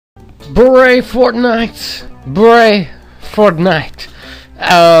Beret Fortnight! Beret Fortnight!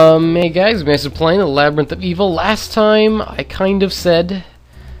 Hey guys, we are playing the Labyrinth of Evil. Last time, I kind of said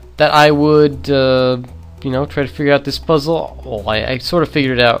that I would, try to figure out this puzzle. Well, I sort of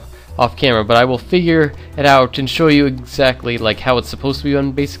figured it out off camera, but I will figure it out and show you exactly, like, how it's supposed to be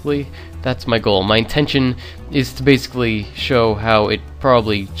done, basically. That's my goal. My intention is to basically show how it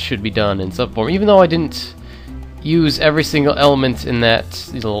probably should be done in some form, even though I didn't use every single element in that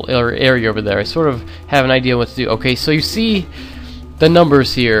little area over there. I sort of have an idea what to do. Okay, so you see the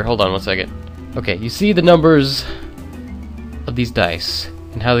numbers here. Hold on one second. Okay, you see the numbers of these dice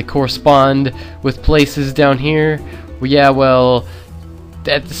and how they correspond with places down here. Well, yeah, well,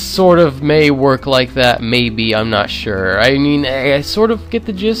 that sort of may work like that. Maybe, I'm not sure. I mean, I sort of get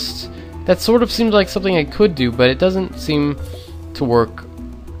the gist. That sort of seems like something I could do, but it doesn't seem to work.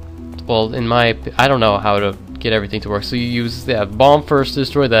 Well, I don't know how to get everything to work. So you use that bomb first to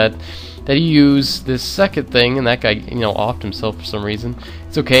destroy that. Then you use this second thing, and that guy, offed himself for some reason.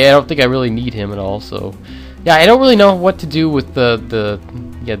 It's okay. I don't think I really need him at all. So, yeah, I don't really know what to do with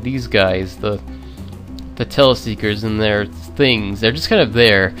these guys, the teleseekers and their things. They're just kind of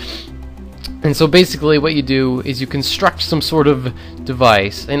there. And so basically what you do is you construct some sort of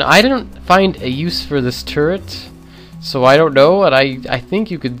device. And I didn't find a use for this turret, so I don't know. And I think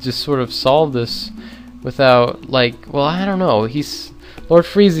you could just sort of solve this without, well, I don't know. Lord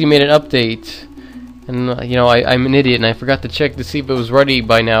Freezy made an update, and I'm an idiot and I forgot to check to see if it was ready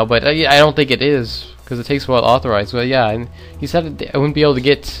by now, but I don't think it is, because it takes a while to authorize. Well, yeah, and he said I wouldn't be able to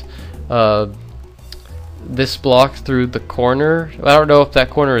get this block through the corner. I don't know if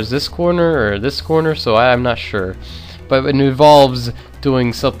that corner is this corner or this corner, so I'm not sure. But it involves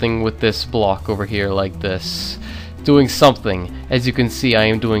doing something with this block over here, like this. Doing something. As you can see, I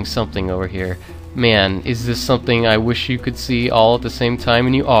am doing something over here. Man, is this something I wish you could see all at the same time?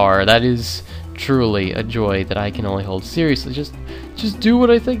 And you are. That is truly a joy that I can only hold seriously. Just do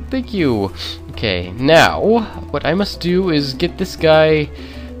what I think. Thank you. Okay, now what I must do is get this guy,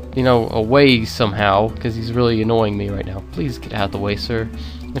 away somehow, because he's really annoying me right now. Please get out of the way, sir.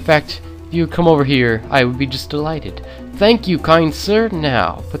 In fact, if you come over here, I would be just delighted. Thank you, kind sir.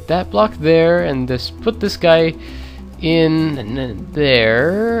 Now, put that block there, and put this guy in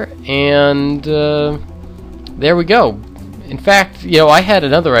there, and there we go. In fact, I had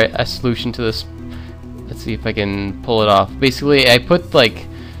another solution to this. Let's see if I can pull it off. Basically, I put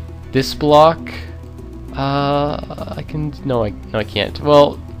this block. I can. No, I can't.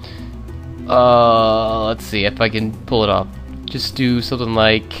 Well, let's see if I can pull it off. Just do something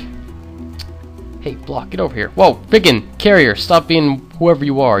like, hey, block, get over here. Whoa, friggin' carrier, stop being whoever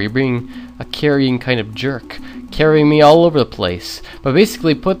you are. You're being a carrying kind of jerk, carrying me all over the place. But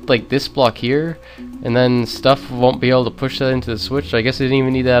basically put this block here, and then stuff won't be able to push that into the switch. I guess I didn't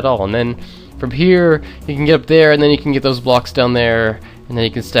even need that at all. And then from here you can get up there, and then you can get those blocks down there, and then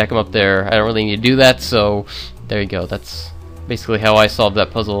you can stack them up there. I don't really need to do that, so there you go. That's basically how I solved that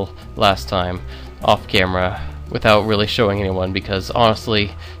puzzle last time, off camera, without really showing anyone, because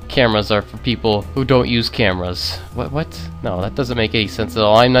honestly, cameras are for people who don't use cameras. What? No, that doesn't make any sense at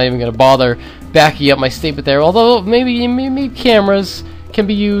all. I'm not even going to bother backing up my statement there, although maybe cameras can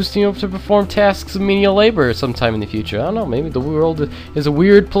be used, to perform tasks of menial labor sometime in the future. I don't know, maybe the world is a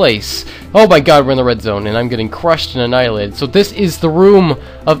weird place. Oh my god, we're in the red zone, and I'm getting crushed and annihilated. So this is the room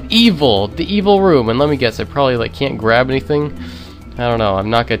of evil, the evil room, and let me guess, I probably, can't grab anything? I don't know, I'm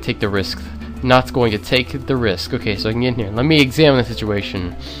not going to take the risk. Not going to take the risk. Okay, so I can get in here. Let me examine the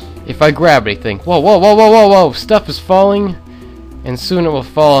situation. If I grab anything... Whoa, whoa, whoa, whoa, whoa, whoa! Stuff is falling, and soon it will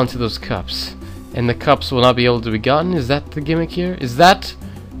fall into those cups. And the cups will not be able to be gotten? Is that the gimmick here? Is that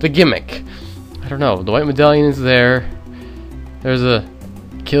the gimmick? I don't know. The white medallion is there. There's a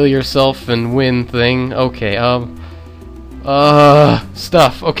kill yourself and win thing. Okay,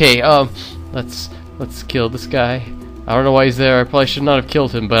 stuff. Okay, let's kill this guy. I don't know why he's there. I probably should not have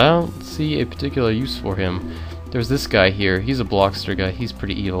killed him, but I don't see a particular use for him. There's this guy here. He's a blockster guy. He's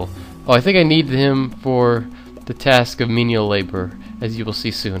pretty evil. Oh, I think I need him for the task of menial labor, as you will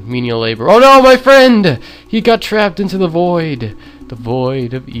see soon. Menial labor. Oh no, my friend! He got trapped into the void. The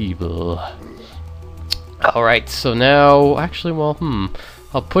void of evil. Alright, so now... Actually, well,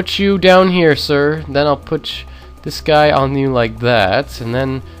 I'll put you down here, sir. Then I'll put this guy on you like that, and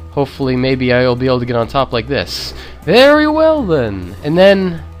then hopefully maybe I'll be able to get on top like this. Very well then. And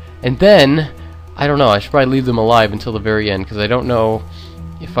then I don't know, I should probably leave them alive until the very end, because I don't know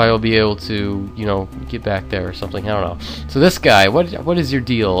if I will be able to, get back there or something. I don't know. So this guy, what is your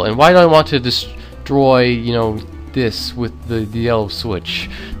deal? And why do I want to destroy, this with the yellow switch,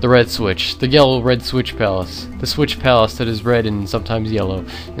 the red switch, the yellow-red switch palace, the switch palace that is red and sometimes yellow,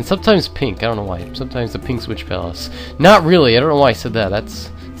 and sometimes pink. I don't know why. Sometimes the pink switch palace. Not really. I don't know why I said that.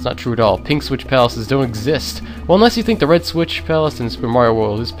 It's not true at all. Pink switch palaces don't exist. Well, unless you think the red switch palace in Super Mario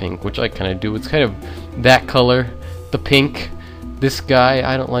World is pink, which I kind of do. It's kind of that color, the pink. This guy,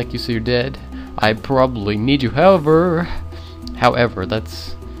 I don't like you, so you're dead. I probably need you. However,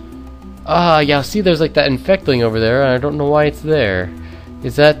 that's. Yeah, see, there's like that infectling over there, and I don't know why it's there.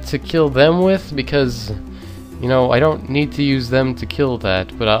 Is that to kill them with? Because, you know, I don't need to use them to kill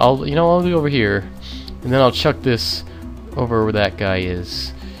that, but I'll do over here, and then I'll chuck this over where that guy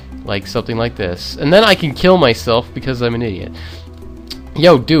is, like something like this, and then I can kill myself because I'm an idiot.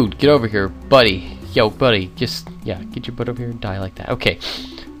 Yo, dude, get over here, buddy. Yo, buddy, just get your butt over here and die like that. Okay.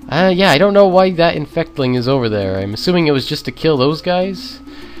 Yeah, I don't know why that infectling is over there. I'm assuming it was just to kill those guys.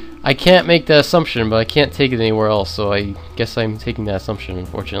 I can't make that assumption, but I can't take it anywhere else, so I guess I'm taking that assumption,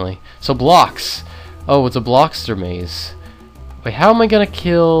 unfortunately. So, blocks! Oh, it's a Blockster maze. Wait, how am I gonna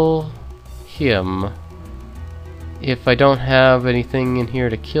kill him if I don't have anything in here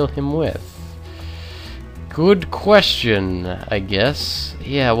to kill him with? Good question, I guess.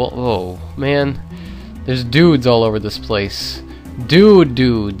 Yeah, well, oh, man. There's dudes all over this place.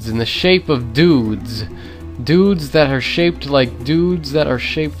 Dudes in the shape of dudes. Dudes that are shaped like dudes that are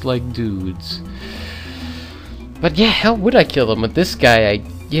shaped like dudes. But yeah, how would I kill them with this guy?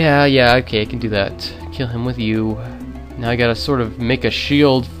 Yeah, okay, I can do that. Kill him with you. Now I gotta sort of make a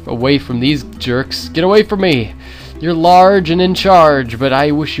shield away from these jerks. Get away from me! You're large and in charge, but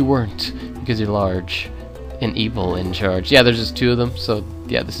I wish you weren't, because you're large and evil in charge. Yeah, there's just two of them, so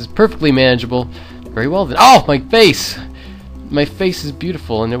yeah, this is perfectly manageable. Very well then. Oh, my face! My face is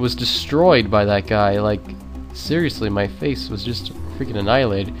beautiful, and it was destroyed by that guy. Like, seriously, my face was just freaking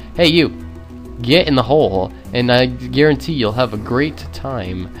annihilated. Hey, you! Get in the hole, and I guarantee you'll have a great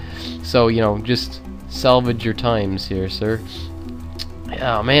time. So, you know, just salvage your times here, sir.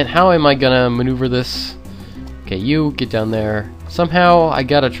 Oh, man, how am I gonna maneuver this? Okay, you, get down there. Somehow, I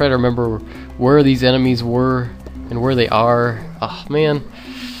gotta try to remember where these enemies were and where they are. Oh, man.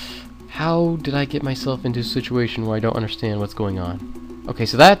 How did I get myself into a situation where I don't understand what's going on? Okay,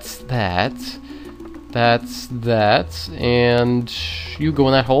 so that's that. That's that. And you go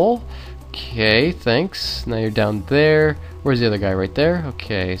in that hole. Okay, thanks. Now you're down there. Where's the other guy? Right there?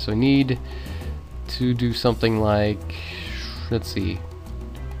 Okay, so I need to do something like... Let's see.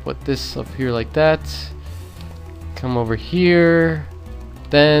 Put this up here like that. Come over here.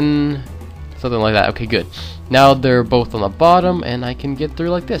 Then... something like that. Okay, good. Now they're both on the bottom, and I can get through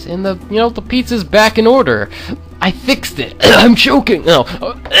like this. And the, you know, the pizza's back in order. I fixed it. I'm choking. No.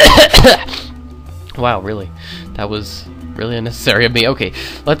 Wow, really? That was really unnecessary of me. Okay,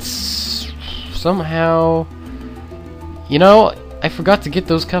 let's somehow. You know, I forgot to get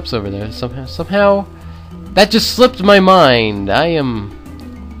those cups over there. Somehow, that just slipped my mind.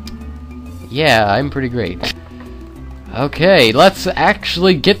 Yeah, I'm pretty great. Okay, let's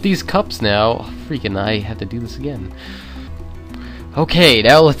actually get these cups now. Oh, freaking, I have to do this again. Okay,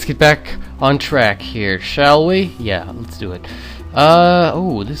 now let's get back on track here, shall we? Yeah, let's do it.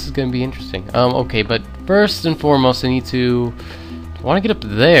 Oh, this is gonna be interesting. Okay, but first and foremost, I want to get up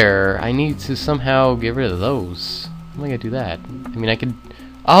there. I need to somehow get rid of those. How am I gonna do that? I mean, I could...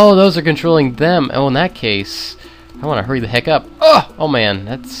 Oh, those are controlling them. Oh, in that case, I want to hurry the heck up. Oh man,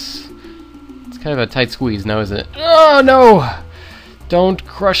 that's... kind of a tight squeeze now, isn't it? Oh no! Don't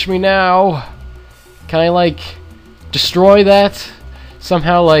crush me now! Can I, like, destroy that?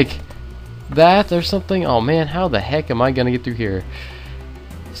 Somehow, like, that or something? Oh man, how the heck am I gonna get through here?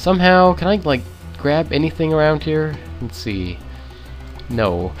 Somehow, can I, like, grab anything around here? Let's see.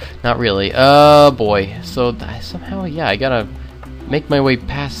 No, not really. Boy. So, somehow, yeah, I gotta make my way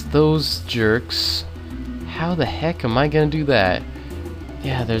past those jerks. How the heck am I gonna do that?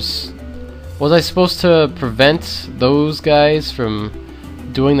 Yeah, there's... Was I supposed to prevent those guys from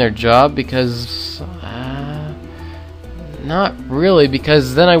doing their job? Because... not really,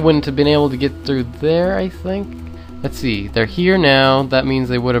 because then I wouldn't have been able to get through there, I think? Let's see, they're here now. That means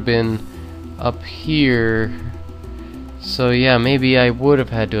they would have been up here. So yeah, maybe I would have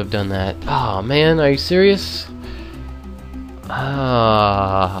had to have done that. Oh man, are you serious?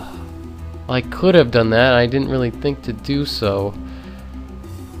 I could have done that. I didn't really think to do so.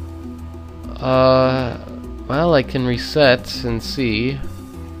 Well, I can reset and see.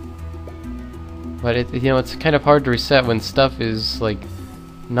 But you know, it's kind of hard to reset when stuff is like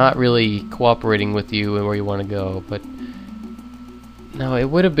not really cooperating with you and where you want to go. But no, it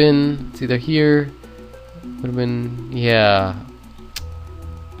would have been. It's either here. Would have been, yeah.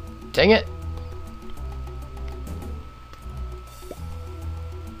 Dang it!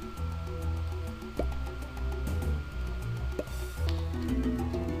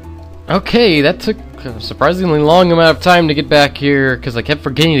 Okay, that took a surprisingly long amount of time to get back here, because I kept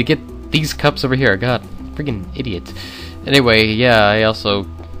forgetting to get these cups over here. God, friggin' idiot. Anyway, yeah, I also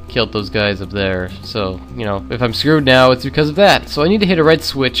killed those guys up there, so, you know, if I'm screwed now, it's because of that. So I need to hit a red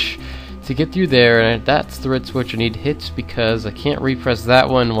switch to get through there, and that's the red switch I need to hit, because I can't repress that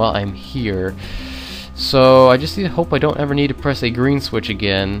one while I'm here. So I just need to hope I don't ever need to press a green switch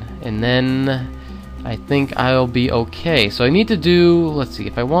again, and then I think I'll be okay. So I need to do, let's see,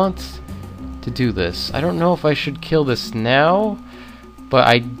 if I want to do this, I don't know if I should kill this now, but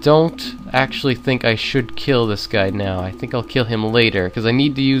I don't actually think I should kill this guy now. I think I'll kill him later, because I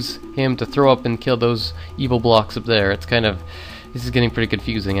need to use him to throw up and kill those evil blocks up there. It's kind of, this is getting pretty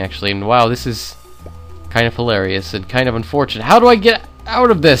confusing actually, and wow, this is kind of hilarious and kind of unfortunate. How do I get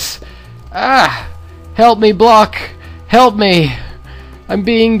out of this? Ah! Help me, block! Help me! I'm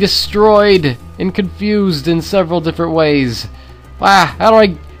being destroyed and confused in several different ways. Ah! How do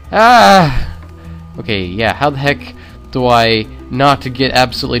I... Ah! Okay, yeah, how the heck do I not to get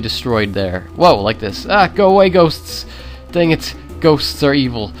absolutely destroyed there? Whoa, like this. Ah, go away, ghosts! Dang it, ghosts are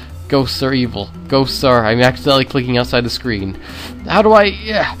evil. Ghosts are evil. Ghosts are... I'm accidentally clicking outside the screen. How do I...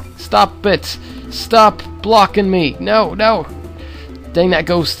 Yeah, stop it! Stop blocking me! No, no! Dang that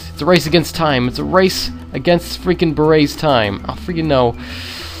ghost. It's a race against time. It's a race against freaking Beret's time. Oh, freaking no.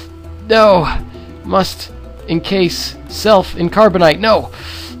 No! Must encase self in carbonite. No!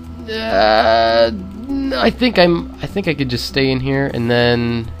 I think I could just stay in here and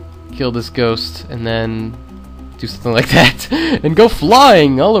then kill this ghost and then do something like that and go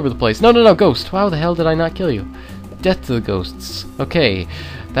flying all over the place. No, no, no, ghost. How the hell did I not kill you? Death to the ghosts. Okay,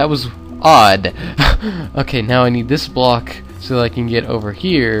 that was odd. Okay, now I need this block so that I can get over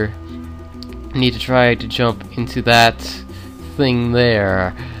here. I need to try to jump into that thing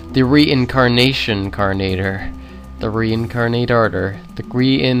there. The reincarnation carnator. The reincarnator. The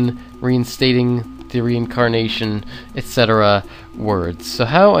reinstating the reincarnation, etc. words. So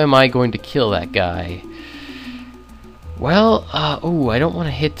how am I going to kill that guy? Well, oh, I don't want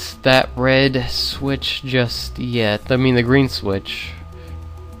to hit that red switch just yet. I mean the green switch.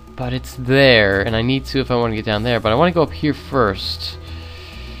 But it's there, and I need to if I want to get down there. But I want to go up here first,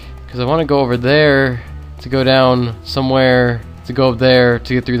 because I want to go over there to go down somewhere, to go up there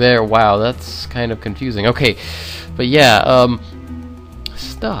to get through there. Wow, that's kind of confusing. Okay, but yeah,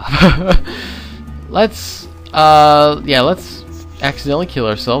 stop. Let's accidentally kill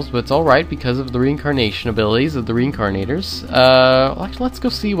ourselves, but it's all right because of the reincarnation abilities of the reincarnators. Let's go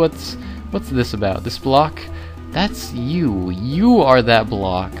see what's this about. This block. That's you. You are that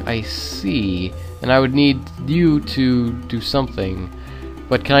block. I see. And I would need you to do something.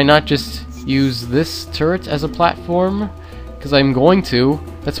 But can I not just use this turret as a platform? Because I'm going to.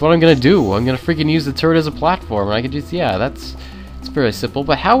 That's what I'm going to do. I'm going to freaking use the turret as a platform. And I could just, yeah, it's very simple.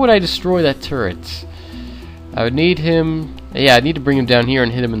 But how would I destroy that turret? I would need him... Yeah, I need to bring him down here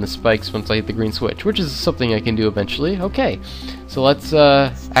and hit him in the spikes once I hit the green switch, which is something I can do eventually. Okay. So let's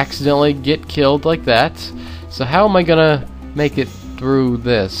accidentally get killed like that. So how am I gonna make it through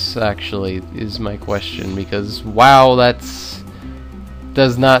this, actually, is my question, because, wow,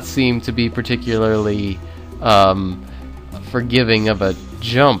 does not seem to be particularly forgiving of a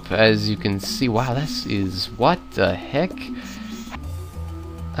jump, as you can see. Wow, this is... what the heck?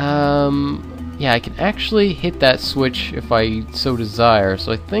 Yeah, I can actually hit that switch if I so desire,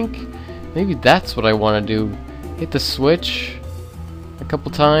 so I think maybe that's what I want to do. Hit the switch a couple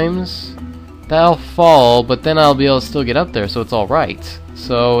times. That'll fall, but then I'll be able to still get up there, so it's alright.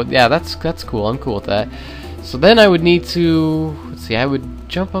 So, yeah, that's cool. I'm cool with that. So then I would need to... let's see, I would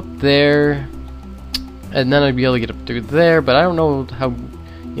jump up there, and then I'd be able to get up through there, but I don't know how,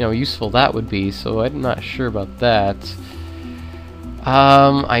 useful that would be, so I'm not sure about that.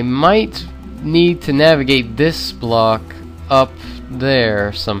 I might need to navigate this block up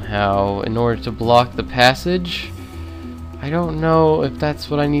there somehow in order to block the passage. I don't know if that's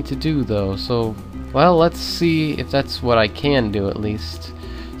what I need to do though, so, well, let's see if that's what I can do at least.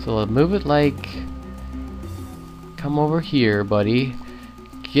 So I'll move it like, come over here, buddy.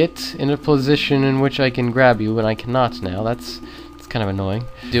 Get in a position in which I can grab you, and I cannot now. That's kind of annoying.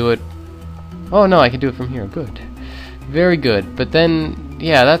 Do it. Oh no, I can do it from here. Good. Very good. But then,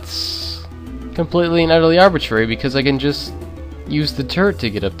 yeah, that's completely and utterly arbitrary because I can just use the turret to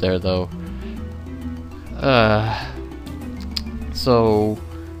get up there though. So,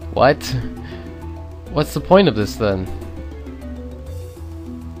 what? What's the point of this then?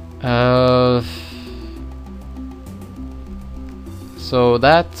 So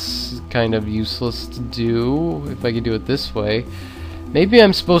that's kind of useless to do if I could do it this way. Maybe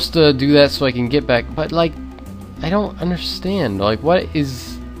I'm supposed to do that so I can get back, but like, I don't understand. Like, what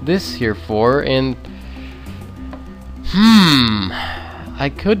is this here for? And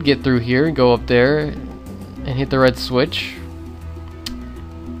I could get through here and go up there and hit the red switch,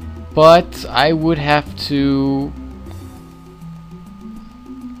 but I would have to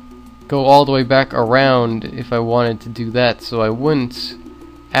go all the way back around if I wanted to do that, so I wouldn't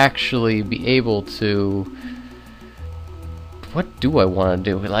actually be able to. What do I want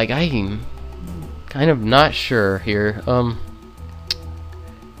to do? Like, I'm kind of not sure here.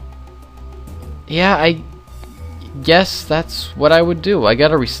 Yeah, I guess that's what I would do. I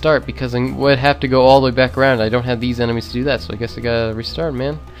gotta restart because I would have to go all the way back around. I don't have these enemies to do that, so I guess I gotta restart,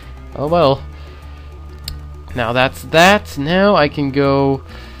 man. Oh well. Now that's that. Now I can go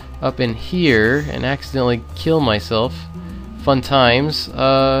up in here and accidentally kill myself. Fun times.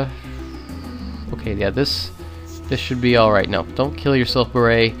 Okay, yeah, this should be alright. No, don't kill yourself,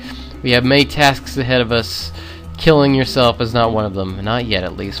 Beret. We have many tasks ahead of us. Killing yourself is not one of them. Not yet,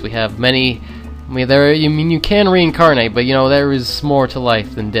 at least. We have many. I mean, you can reincarnate, but you know there is more to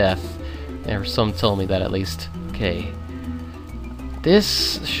life than death. Or some tell me that, at least. Okay.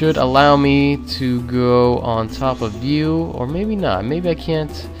 This should allow me to go on top of you, or maybe not. Maybe I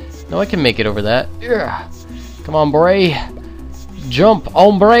can't. No, I can make it over that. Ugh. Come on, Beret. Jump,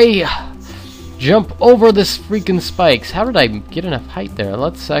 hombre. Jump over this freaking spikes. How did I get enough height there?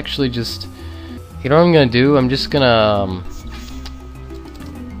 Let's actually just... You know what I'm gonna do? I'm just gonna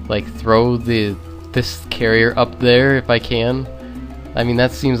like throw this carrier up there if I can. I mean,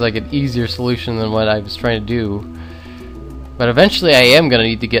 that seems like an easier solution than what I was trying to do. But eventually I am gonna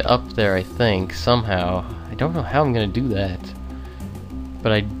need to get up there, I think, somehow. I don't know how I'm gonna do that,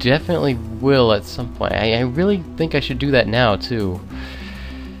 but I definitely will at some point. I really think I should do that now too.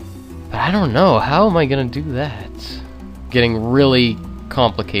 But I don't know. How am I gonna do that? Getting really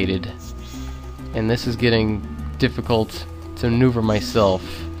complicated. And this is getting difficult to maneuver myself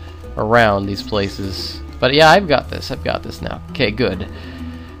around these places. But yeah, I've got this. I've got this now. Okay, good.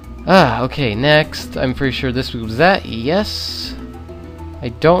 Okay, next. I'm pretty sure this was that. Yes. I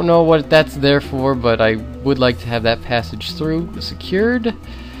don't know what that's there for, but I would like to have that passage through secured.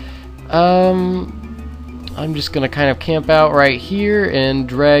 I'm just gonna kind of camp out right here and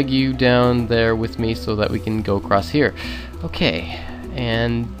drag you down there with me so that we can go across here. Okay,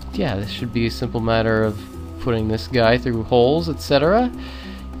 and yeah, this should be a simple matter of putting this guy through holes, etc.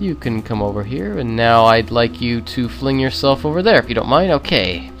 You can come over here, and now I'd like you to fling yourself over there if you don't mind.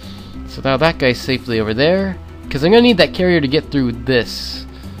 Okay, so now that guy's safely over there, because I'm gonna need that carrier to get through this,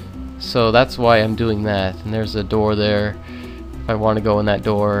 so that's why I'm doing that. And there's a door there. If I want to go in that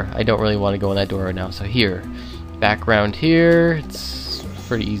door, I don't really want to go in that door right now. So here, back around here, it's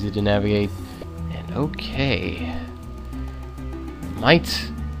pretty easy to navigate. And okay, might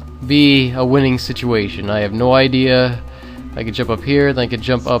be a winning situation. I have no idea. I could jump up here, then I could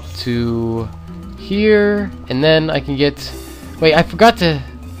jump up to here, and then I can get... Wait, I forgot to...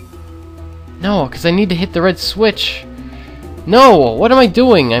 No, because I need to hit the red switch. No, what am I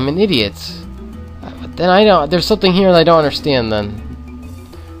doing? I'm an idiot. Then I don't. There's something here that I don't understand. Then.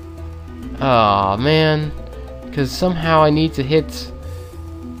 Oh man, because somehow I need to hit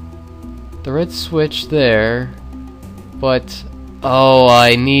the red switch there, but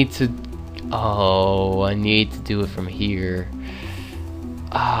I need to do it from here.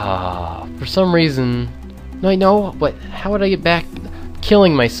 For some reason. No, I know. But how would I get back?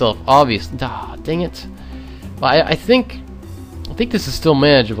 Killing myself, obviously. Dang it. Well, I think this is still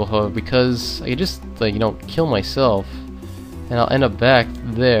manageable, however, because I could just, like, kill myself, and I'll end up back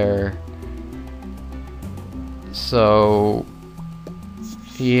there. So,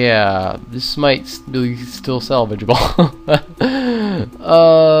 yeah, this might be still salvageable.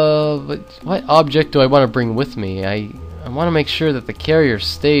 But what object do I want to bring with me? I want to make sure that the carrier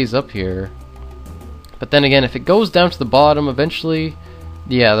stays up here. But then again, if it goes down to the bottom eventually,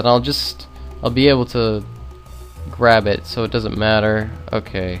 yeah, then I'll be able to grab it, so it doesn't matter.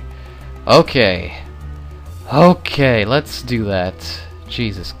 Okay, let's do that.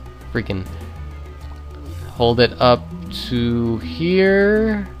 Jesus freaking. Hold it up to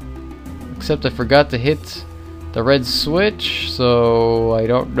here, except I forgot to hit the red switch, so I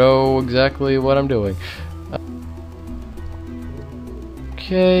don't know exactly what I'm doing.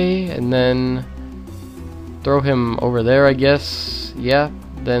 Okay, and then throw him over there, I guess. Yeah,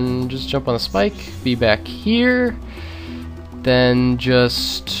 then just jump on the spike, be back here, then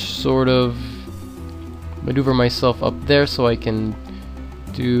just sort of maneuver myself up there so I can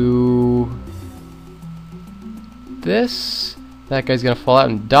do this. That guy's gonna fall out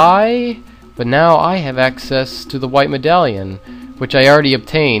and die, but now I have access to the white medallion, which I already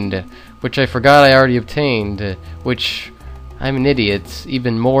obtained, which I forgot I already obtained, which I'm an idiot,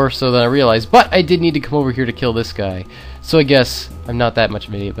 even more so than I realized, but I did need to come over here to kill this guy. So I guess I'm not that much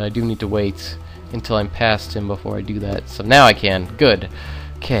of an idiot, but I do need to wait until I'm past him before I do that. So now I can. Good.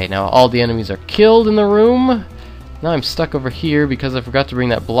 Okay, now all the enemies are killed in the room. Now I'm stuck over here because I forgot to bring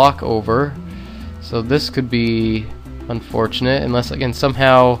that block over. So this could be unfortunate, unless I can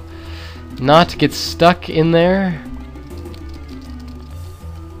somehow not get stuck in there.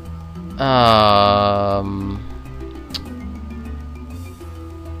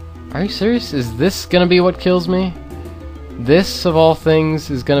 Are you serious? Is this gonna be what kills me? This, of all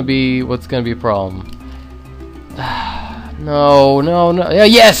things, is gonna be what's gonna be a problem. No, no, no.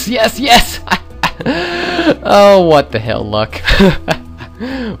 Yes, yes, yes! Oh, what the hell, Luck.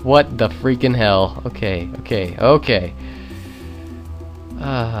 What the freaking hell. Okay, okay, okay.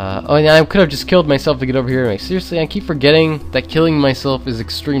 Oh, and I could have just killed myself to get over here anyway. Seriously, I keep forgetting that killing myself is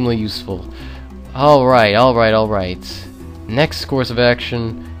extremely useful. Alright, alright, alright. Next course of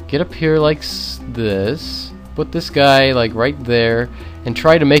action. Get up here like this. Put this guy like right there. And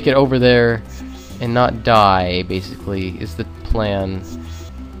try to make it over there and not die, basically, is the plan.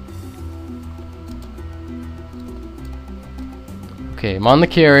 Okay, I'm on the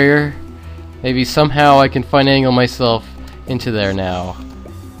carrier. Maybe somehow I can finagle myself into there now.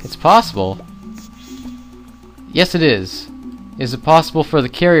 It's possible. Yes, it is. Is it possible for the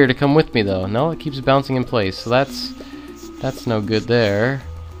carrier to come with me, though? No, it keeps bouncing in place, so that's no good there.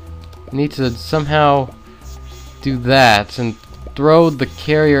 I need to somehow do that and throw the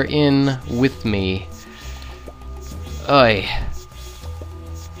carrier in with me. Oy.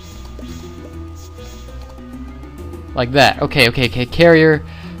 Like that. Okay, okay, okay. Carrier.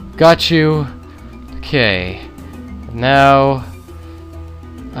 Got you. Okay. Now...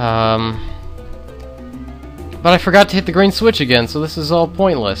 But I forgot to hit the green switch again, so this is all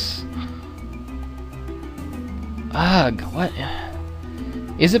pointless. Ugh, what?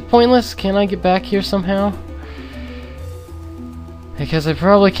 Is it pointless? Can I get back here somehow? Because I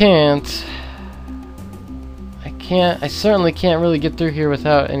probably can't. I certainly can't really get through here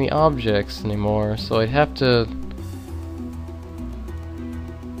without any objects anymore, so I'd have to...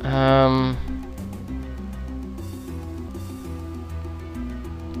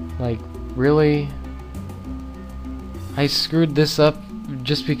 Like, really? I screwed this up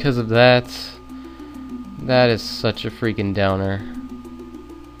just because of that. That is such a freaking downer.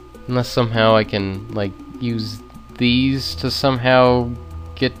 Unless somehow I can, like, use these to somehow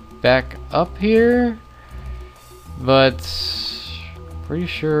get back up here? But pretty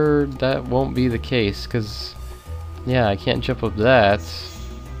sure that won't be the case, because, yeah, I can't jump up that.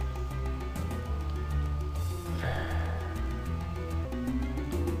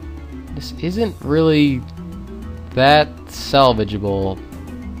 This isn't really that salvageable.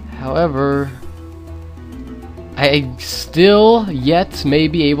 However, I still yet may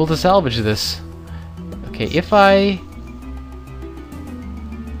be able to salvage this. Okay, if I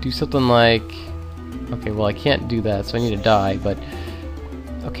do something like... Okay, well I can't do that, so I need to die, but...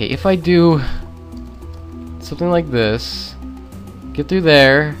 Okay, if I do something like this, get through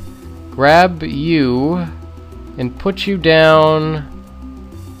there, grab you, and put you down...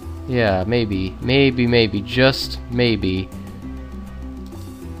 Yeah, maybe, just maybe.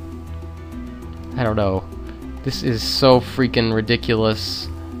 I don't know. This is so freaking ridiculous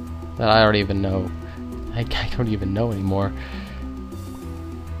that I don't even know. I don't even know anymore.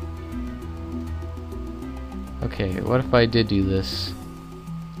 Okay, what if I did do this?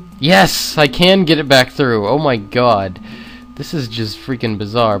 Yes! I can get it back through! Oh my god. This is just freaking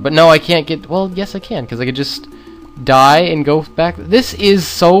bizarre. But no, I can't get... Well, yes I can, because I could just... die and go back. This is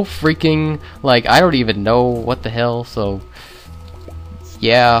so freaking, like, I don't even know what the hell, so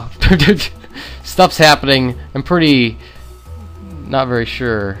yeah. Stuff's happening. I'm pretty not very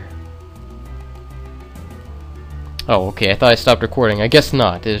sure. Oh, okay, I thought I stopped recording. I guess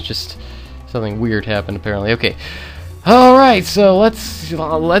not. It's just something weird happened apparently. Okay. Alright, so let's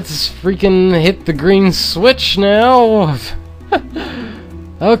freaking hit the green switch now.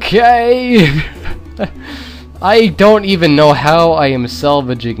 Okay. I don't even know how I am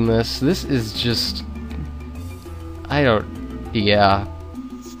salvaging this. This is just... I don't... Yeah.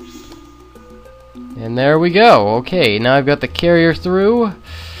 And there we go. Okay, now I've got the carrier through.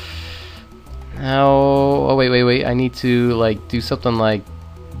 Now... Oh, wait. I need to, like, do something like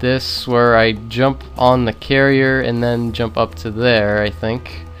this, where I jump on the carrier and then jump up to there, I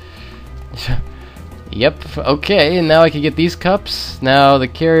think. Yep, okay, and now I can get these cups. Now the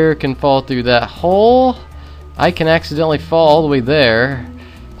carrier can fall through that hole. I can accidentally fall all the way there,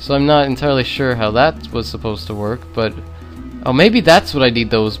 so I'm not entirely sure how that was supposed to work, but... Oh, maybe that's what I need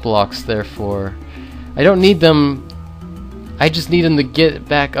those blocks there for. I don't need them... I just need him to get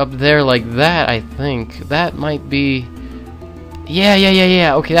back up there like that, I think. That might be...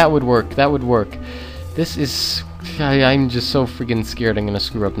 Yeah. Okay, that would work. That would work. This is... I'm just so freaking scared I'm gonna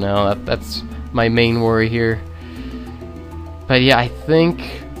screw up now. That's my main worry here. But yeah, I think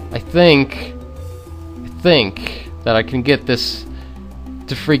that I can get this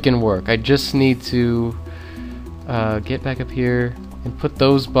to freaking work. I just need to get back up here and put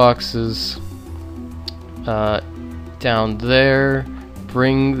those boxes down there.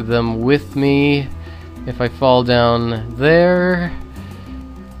 Bring them with me. If I fall down there,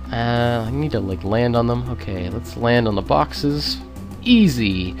 I need to like land on them. Okay, let's land on the boxes.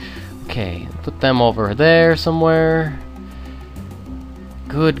 Easy. Okay, put them over there somewhere.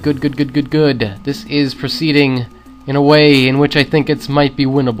 Good. This is proceeding in a way in which I think it might be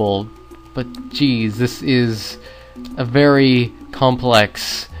winnable. But geez, this is a very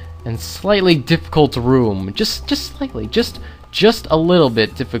complex and slightly difficult room. Just slightly, just a little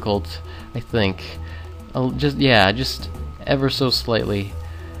bit difficult, I think. Just ever so slightly.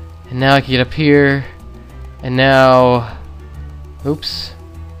 And now I can get up here, and now, oops,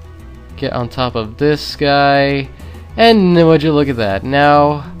 get on top of this guy, and would you look at that?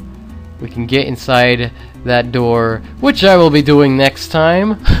 Now we can get inside that door, which I will be doing next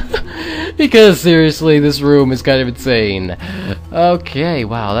time. Because seriously, this room is kind of insane. Okay,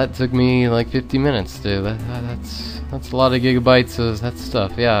 wow, that took me like 50 minutes to do. That's a lot of gigabytes of that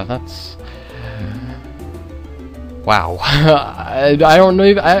stuff. Yeah, that's wow. I don't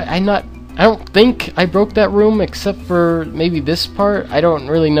know. I don't think I broke that room except for maybe this part. I don't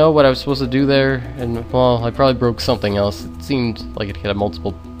really know what I was supposed to do there, and well, I probably broke something else. It seemed like it had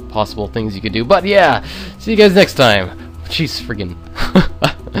multiple possible things you could do. But yeah, see you guys next time. Jeez, friggin'.